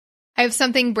I have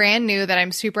something brand new that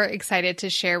I'm super excited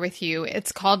to share with you.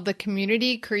 It's called the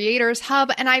Community Creators Hub,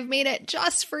 and I've made it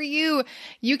just for you.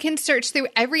 You can search through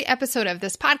every episode of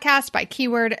this podcast by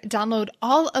keyword, download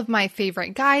all of my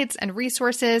favorite guides and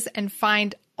resources, and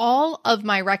find all of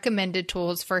my recommended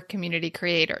tools for community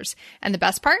creators. And the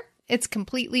best part? It's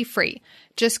completely free.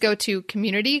 Just go to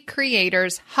Community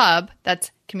Creators Hub, that's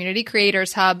Community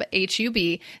Creators Hub,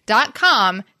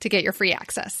 HUB.com to get your free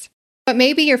access. But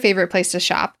maybe your favorite place to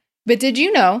shop. But did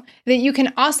you know that you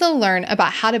can also learn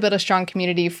about how to build a strong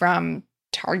community from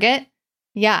Target?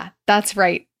 Yeah, that's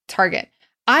right, Target.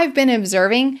 I've been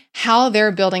observing how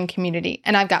they're building community,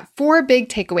 and I've got 4 big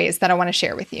takeaways that I want to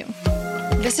share with you.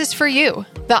 This is for you,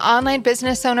 the online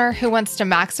business owner who wants to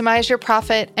maximize your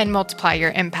profit and multiply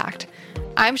your impact.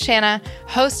 I'm Shanna,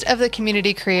 host of the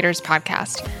Community Creators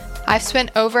Podcast. I've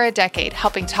spent over a decade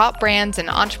helping top brands and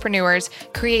entrepreneurs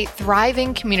create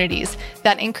thriving communities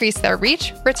that increase their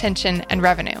reach, retention, and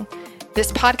revenue.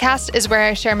 This podcast is where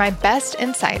I share my best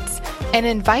insights and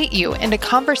invite you into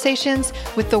conversations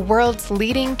with the world's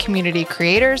leading community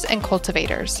creators and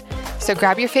cultivators. So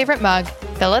grab your favorite mug,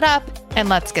 fill it up, and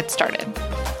let's get started.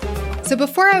 So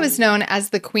before I was known as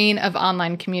the queen of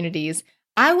online communities,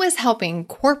 I was helping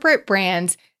corporate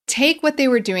brands take what they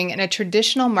were doing in a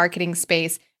traditional marketing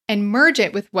space and merge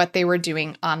it with what they were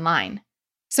doing online.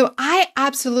 So I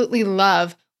absolutely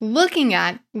love looking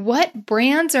at what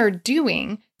brands are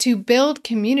doing to build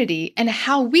community and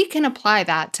how we can apply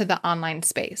that to the online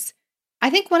space. I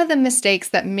think one of the mistakes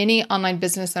that many online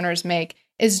business owners make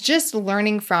is just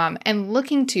learning from and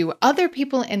looking to other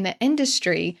people in the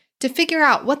industry to figure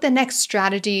out what the next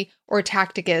strategy or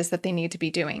tactic is that they need to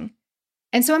be doing.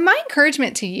 And so my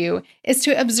encouragement to you is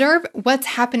to observe what's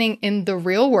happening in the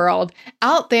real world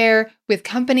out there with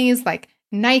companies like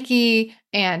Nike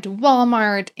and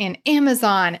Walmart and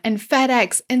Amazon and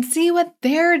FedEx and see what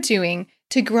they're doing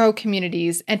to grow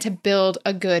communities and to build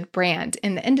a good brand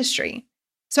in the industry.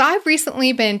 So I've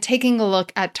recently been taking a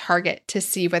look at Target to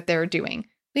see what they're doing.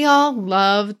 We all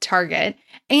love Target,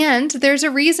 and there's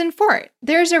a reason for it.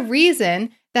 There's a reason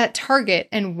that Target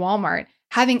and Walmart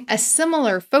having a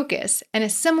similar focus and a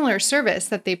similar service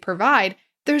that they provide,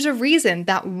 there's a reason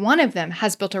that one of them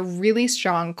has built a really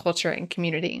strong culture and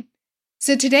community.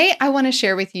 So today I want to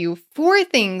share with you 4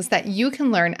 things that you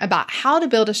can learn about how to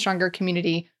build a stronger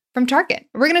community from Target.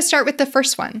 We're going to start with the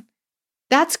first one.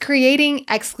 That's creating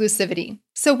exclusivity.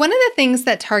 So one of the things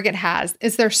that Target has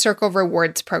is their Circle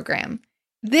Rewards program.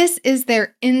 This is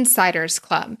their Insiders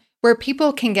Club, where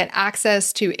people can get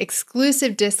access to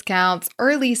exclusive discounts,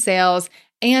 early sales,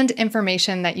 and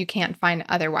information that you can't find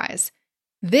otherwise.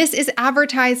 This is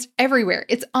advertised everywhere.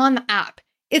 It's on the app.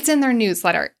 It's in their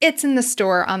newsletter. It's in the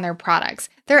store on their products.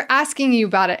 They're asking you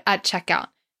about it at checkout.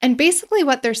 And basically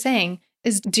what they're saying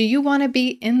is, do you want to be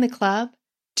in the club?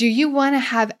 Do you want to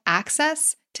have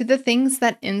access to the things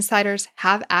that insiders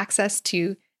have access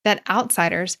to that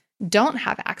outsiders don't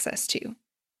have access to?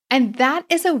 And that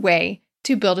is a way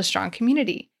to build a strong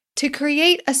community, to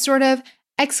create a sort of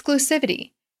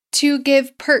exclusivity, to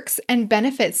give perks and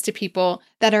benefits to people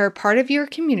that are a part of your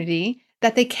community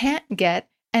that they can't get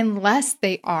unless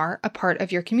they are a part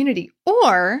of your community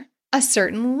or a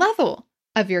certain level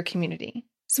of your community.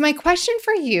 So my question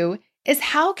for you is,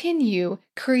 how can you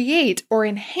create or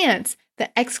enhance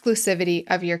the exclusivity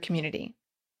of your community?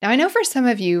 Now, I know for some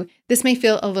of you, this may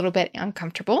feel a little bit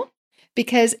uncomfortable,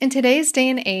 because in today's day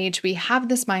and age, we have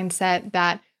this mindset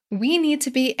that we need to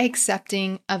be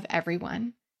accepting of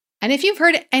everyone. And if you've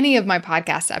heard any of my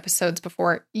podcast episodes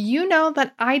before, you know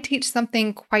that I teach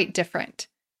something quite different.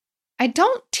 I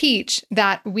don't teach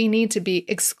that we need to be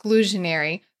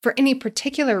exclusionary for any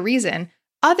particular reason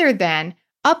other than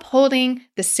upholding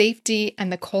the safety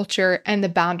and the culture and the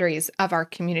boundaries of our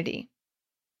community.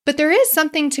 But there is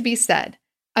something to be said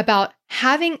about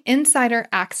having insider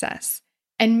access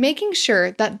and making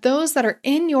sure that those that are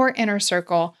in your inner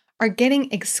circle are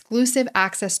getting exclusive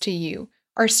access to you,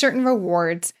 or certain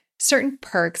rewards, certain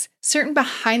perks, certain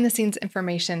behind-the-scenes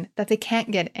information that they can't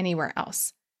get anywhere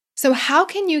else. So how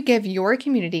can you give your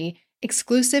community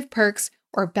exclusive perks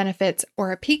or benefits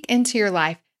or a peek into your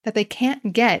life that they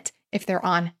can't get if they're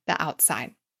on the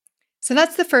outside? So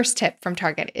that's the first tip from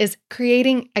Target, is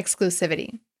creating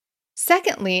exclusivity.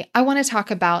 Secondly, I want to talk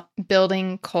about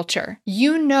building culture.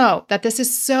 You know that this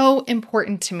is so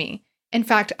important to me. In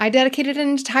fact, I dedicated an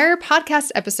entire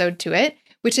podcast episode to it,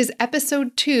 which is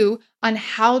episode 2 on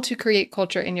how to create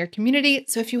culture in your community.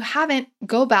 So if you haven't,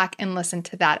 go back and listen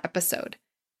to that episode.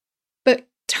 But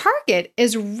Target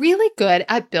is really good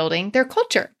at building their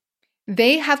culture.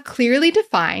 They have clearly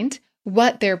defined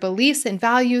what their beliefs and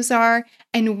values are.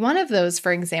 And one of those,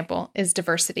 for example, is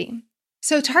diversity.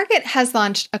 So Target has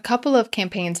launched a couple of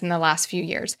campaigns in the last few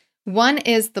years. One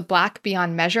is the Black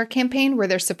Beyond Measure campaign, where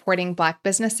they're supporting Black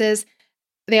businesses.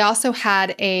 They also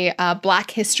had a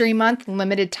Black History Month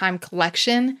limited time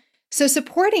collection. So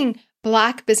supporting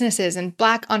Black businesses and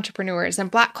Black entrepreneurs and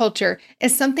Black culture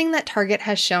is something that Target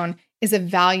has shown is a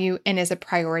value and is a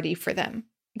priority for them.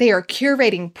 They are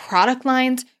curating product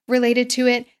lines related to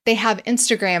it. They have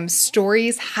Instagram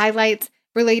stories, highlights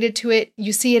related to it.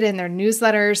 You see it in their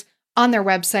newsletters, on their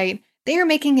website. They are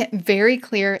making it very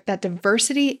clear that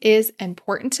diversity is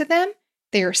important to them.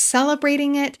 They are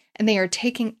celebrating it, and they are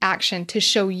taking action to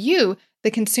show you,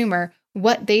 the consumer,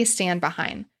 what they stand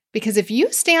behind. Because if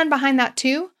you stand behind that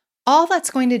too, all that's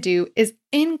going to do is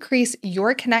increase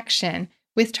your connection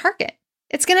with Target.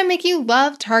 It's going to make you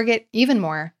love Target even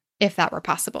more if that were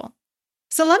possible.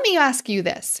 So let me ask you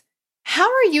this. How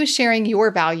are you sharing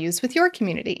your values with your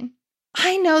community?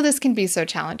 I know this can be so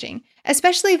challenging,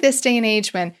 especially this day and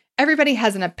age when everybody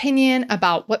has an opinion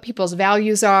about what people's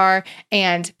values are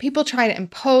and people try to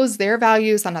impose their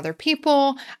values on other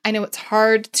people. I know it's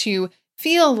hard to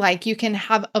feel like you can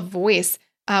have a voice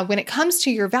when it comes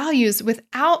to your values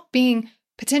without being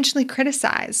potentially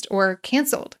criticized or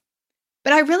canceled.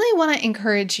 But I really want to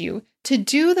encourage you to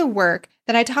do the work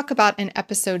that I talk about in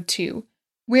episode 2,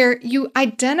 where you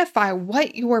identify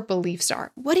what your beliefs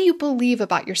are. What do you believe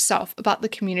about yourself, about the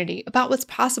community, about what's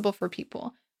possible for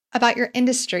people, about your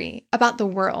industry, about the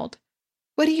world?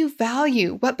 What do you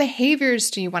value? What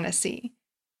behaviors do you want to see?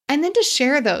 And then to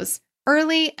share those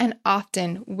early and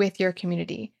often with your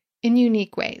community in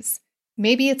unique ways.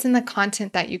 Maybe it's in the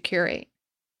content that you curate.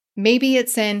 Maybe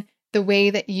it's in the way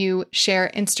that you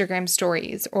share Instagram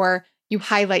stories or you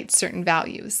highlight certain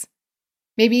values.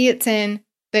 Maybe it's in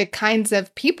the kinds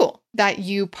of people that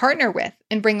you partner with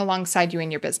and bring alongside you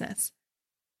in your business.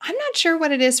 I'm not sure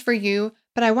what it is for you,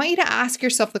 but I want you to ask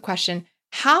yourself the question,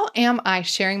 how am I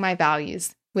sharing my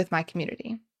values with my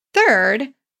community?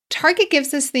 Third, Target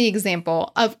gives us the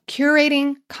example of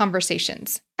curating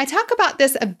conversations. I talk about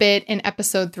this a bit in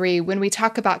episode 3 when we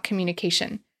talk about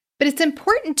communication, but it's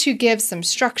important to give some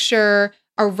structure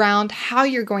around how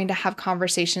you're going to have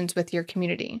conversations with your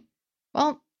community.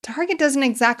 Well, Target doesn't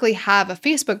exactly have a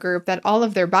Facebook group that all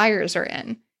of their buyers are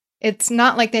in. It's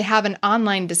not like they have an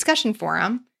online discussion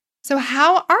forum. So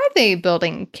how are they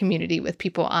building community with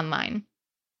people online?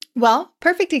 Well,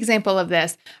 perfect example of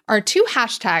this are 2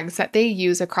 hashtags that they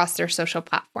use across their social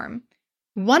platform.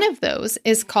 One of those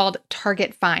is called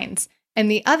Target Finds, and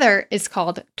the other is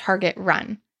called Target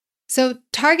Run. So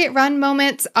Target Run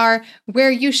moments are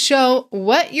where you show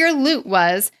what your loot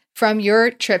was from your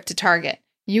trip to Target.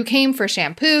 You came for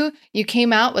shampoo, you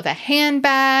came out with a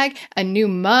handbag, a new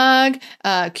mug,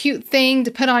 a cute thing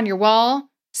to put on your wall,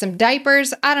 some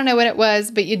diapers, I don't know what it was,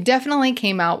 but you definitely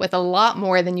came out with a lot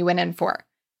more than you went in for.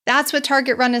 That's what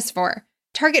Target Run is for.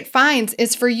 Target Finds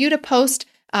is for you to post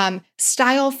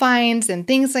style finds and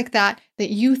things like that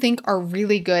you think are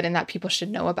really good and that people should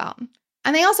know about.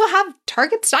 And they also have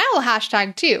Target Style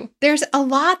hashtag too. There's a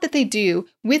lot that they do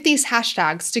with these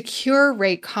hashtags to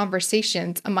curate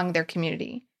conversations among their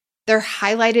community. They're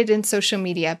highlighted in social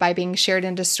media by being shared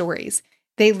into stories.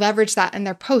 They leverage that in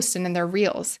their posts and in their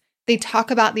reels. They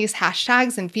talk about these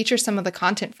hashtags and feature some of the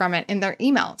content from it in their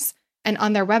emails and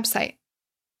on their website.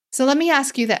 So let me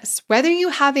ask you this, whether you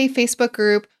have a Facebook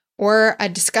group or a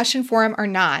discussion forum or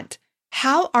not,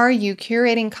 how are you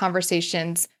curating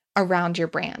conversations around your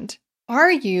brand?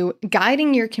 Are you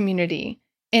guiding your community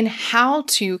in how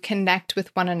to connect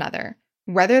with one another,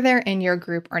 whether they're in your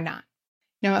group or not?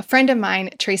 Now, a friend of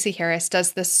mine, Tracy Harris,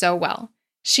 does this so well.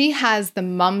 She has the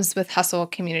Mums with Hustle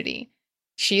community.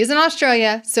 She is in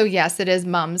Australia, so yes, it is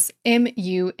Mums,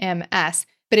 M-U-M-S.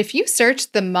 But if you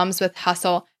search the Mums with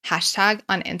Hustle hashtag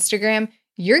on Instagram,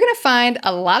 you're going to find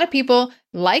a lot of people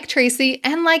like Tracy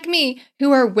and like me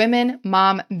who are women,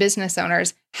 mom, business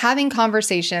owners having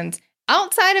conversations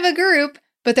outside of a group,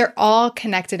 but they're all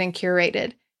connected and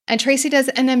curated. And Tracy does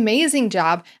an amazing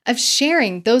job of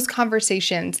sharing those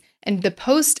conversations and the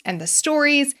post and the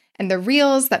stories and the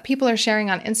reels that people are sharing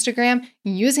on Instagram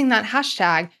using that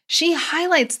hashtag. She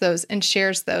highlights those and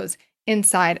shares those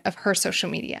inside of her social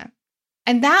media.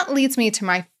 And that leads me to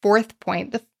my 4th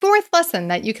point, the 4th lesson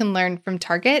that you can learn from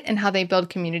Target and how they build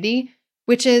community,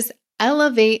 which is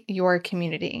elevate your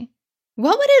community.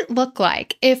 What would it look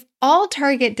like if all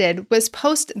Target did was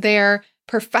post their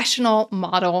professional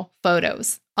model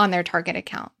photos on their Target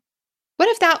account? What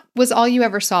if that was all you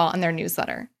ever saw on their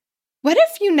newsletter? What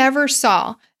if you never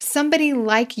saw somebody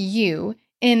like you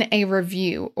in a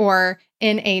review or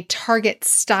in a Target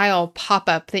style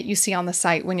pop-up that you see on the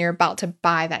site when you're about to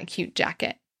buy that cute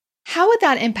jacket? How would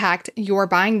that impact your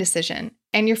buying decision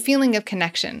and your feeling of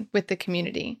connection with the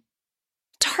community?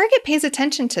 Target pays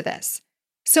attention to this.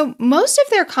 So most of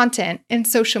their content in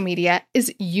social media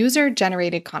is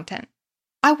user-generated content.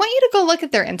 I want you to go look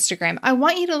at their Instagram. I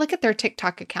want you to look at their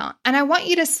TikTok account, and I want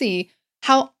you to see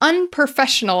how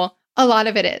unprofessional a lot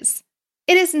of it is.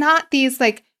 It is not these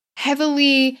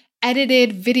heavily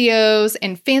edited videos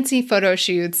and fancy photo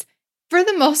shoots. For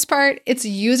the most part, it's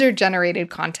user-generated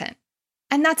content.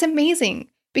 And that's amazing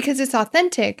because it's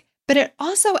authentic, but it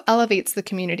also elevates the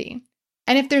community.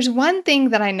 And if there's one thing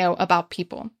that I know about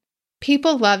people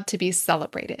love to be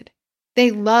celebrated.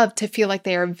 They love to feel like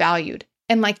they are valued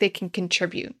and like they can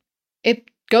contribute. It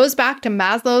goes back to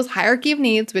Maslow's hierarchy of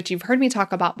needs, which you've heard me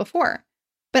talk about before.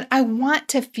 But I want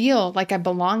to feel like I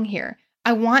belong here.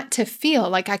 I want to feel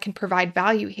like I can provide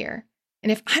value here.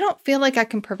 And if I don't feel like I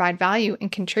can provide value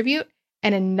and contribute,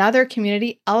 and another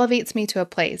community elevates me to a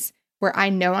place where I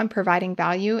know I'm providing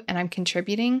value and I'm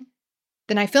contributing,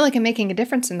 then I feel like I'm making a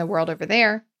difference in the world over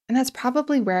there. And that's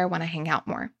probably where I want to hang out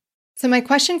more. So my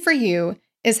question for you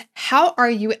is, how are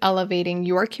you elevating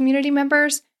your community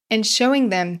members and showing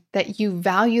them that you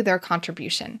value their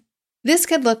contribution? This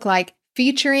could look like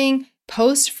featuring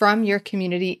posts from your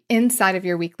community inside of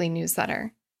your weekly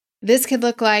newsletter. This could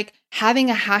look like having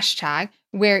a hashtag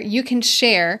where you can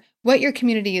share what your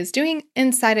community is doing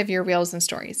inside of your reels and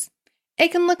stories.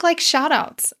 It can look like shout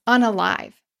outs on a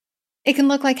live. It can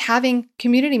look like having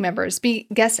community members be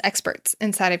guest experts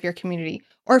inside of your community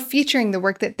or featuring the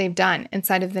work that they've done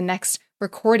inside of the next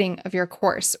recording of your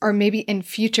course or maybe in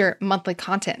future monthly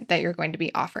content that you're going to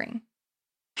be offering.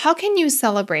 How can you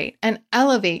celebrate and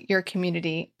elevate your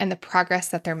community and the progress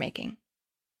that they're making?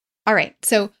 All right,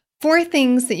 so 4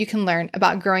 things that you can learn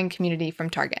about growing community from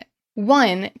Target.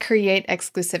 1, create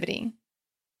exclusivity.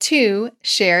 2,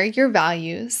 share your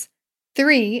values.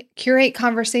 3, curate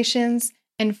conversations.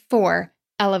 And 4,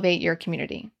 elevate your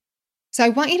community. So I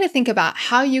want you to think about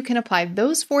how you can apply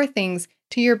those 4 things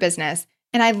to your business,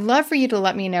 and I'd love for you to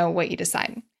let me know what you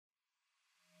decide.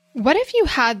 What if you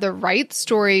had the right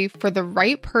story for the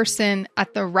right person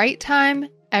at the right time,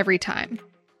 every time?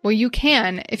 Well, you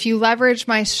can if you leverage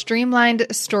my streamlined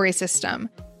story system.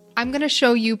 I'm going to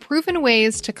show you proven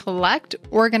ways to collect,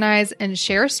 organize, and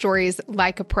share stories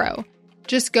like a pro.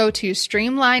 Just go to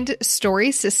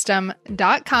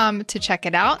streamlinedstorysystem.com to check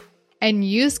it out and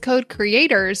use code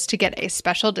CREATORS to get a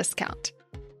special discount.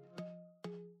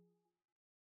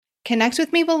 Connect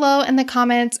with me below in the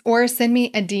comments or send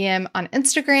me a DM on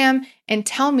Instagram and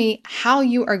tell me how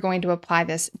you are going to apply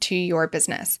this to your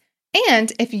business.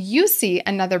 And if you see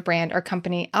another brand or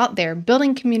company out there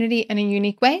building community in a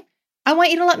unique way, I want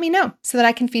you to let me know so that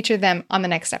I can feature them on the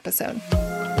next episode.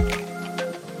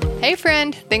 Hey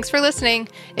friend, thanks for listening.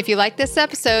 If you like this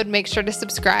episode, make sure to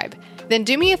subscribe. Then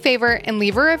do me a favor and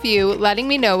leave a review letting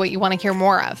me know what you want to hear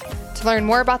more of. To learn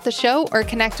more about the show or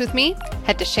connect with me,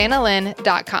 head to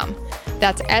ShanaLynn.com.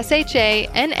 That's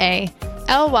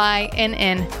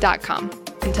ShanaLynn.com.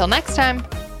 Until next time.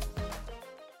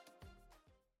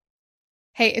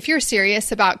 Hey, if you're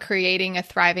serious about creating a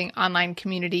thriving online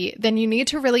community, then you need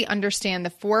to really understand the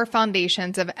 4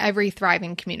 foundations of every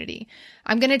thriving community.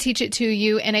 I'm going to teach it to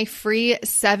you in a free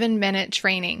 7-minute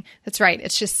training. That's right.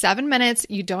 It's just 7 minutes.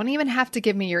 You don't even have to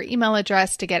give me your email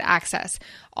address to get access.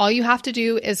 All you have to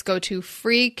do is go to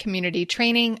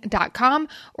freecommunitytraining.com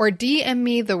or DM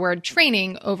me the word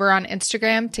training over on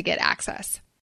Instagram to get access.